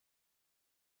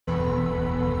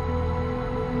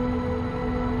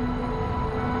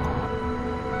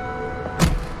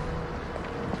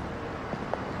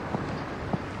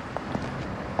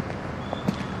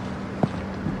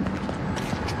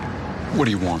What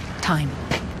do you want? Time.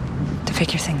 To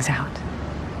figure things out.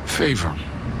 Favor.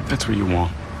 That's what you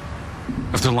want.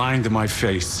 After lying to my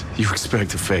face, you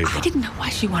expect a favor. I didn't know why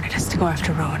she wanted us to go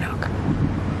after Roanoke.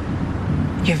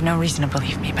 You have no reason to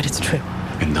believe me, but it's true.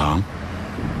 And Dom?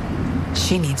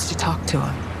 She needs to talk to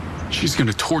him. She's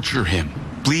gonna torture him.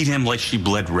 Bleed him like she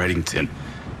bled Reddington.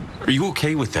 Are you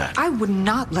okay with that? I would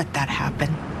not let that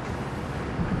happen.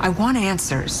 I want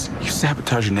answers. You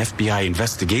sabotage an FBI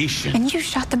investigation. And you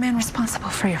shot the man responsible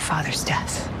for your father's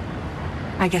death.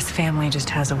 I guess family just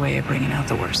has a way of bringing out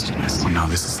the worst in us. Oh, no,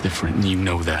 this is different, and you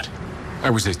know that. I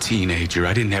was a teenager.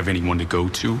 I didn't have anyone to go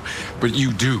to, but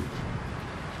you do.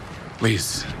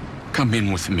 Liz, come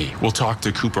in with me. We'll talk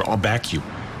to Cooper. I'll back you,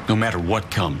 no matter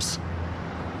what comes.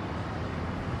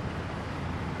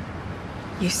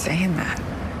 You saying that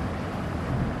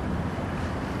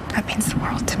means the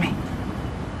world to me.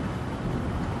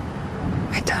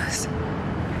 It does.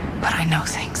 But I know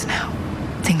things now.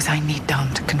 Things I need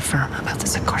Dom to confirm about the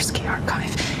Sikorsky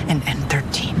archive and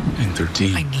N13.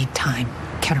 N13? I need time.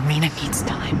 Katerina needs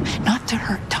time. Not to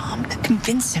hurt Tom, to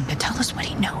convince him to tell us what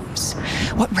he knows.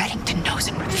 What Reddington knows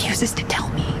and refuses to tell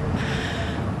me.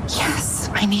 Yes,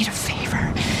 I need a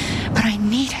favor, but I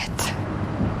need it.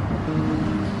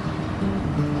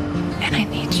 And I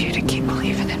need you to keep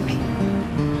believing in me.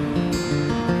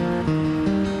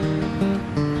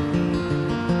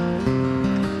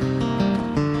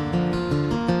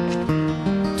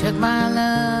 Took my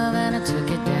love and I took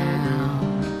it down.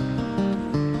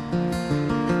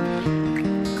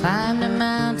 Climbed a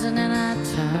mountain and I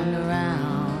turned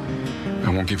around. I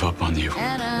won't give up on you.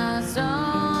 And I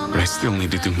saw But I still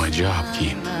need to do my job,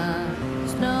 Keen.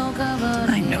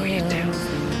 I know you do.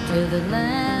 Till the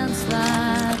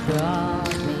landslide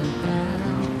brought me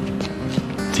down.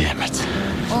 Damn it.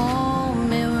 Oh,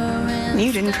 mirror in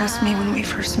You didn't trust me when we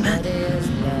first met.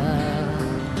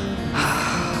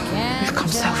 We've come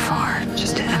so far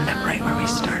just to end up right where we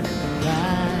started.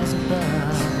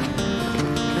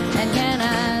 And can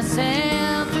I say